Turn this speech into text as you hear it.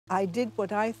I did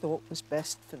what I thought was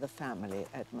best for the family,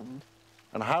 Edmund.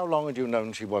 And how long had you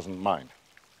known she wasn't mine?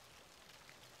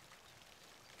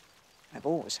 I've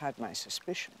always had my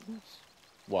suspicions.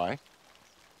 Why?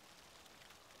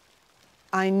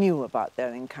 I knew about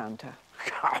their encounter.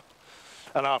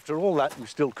 And after all that, you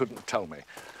still couldn't tell me.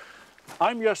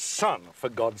 I'm your son, for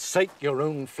God's sake, your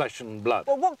own flesh and blood.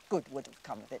 Well, what good would have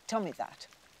come of it? Tell me that.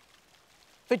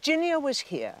 Virginia was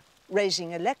here,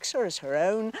 raising Alexa as her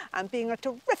own and being a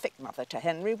terrific mother to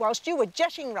Henry, whilst you were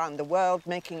jetting round the world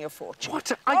making your fortune.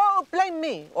 What? Oh, blame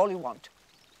me all you want.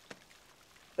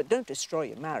 But don't destroy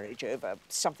your marriage over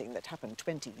something that happened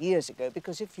 20 years ago,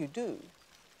 because if you do,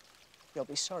 you'll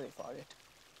be sorry for it.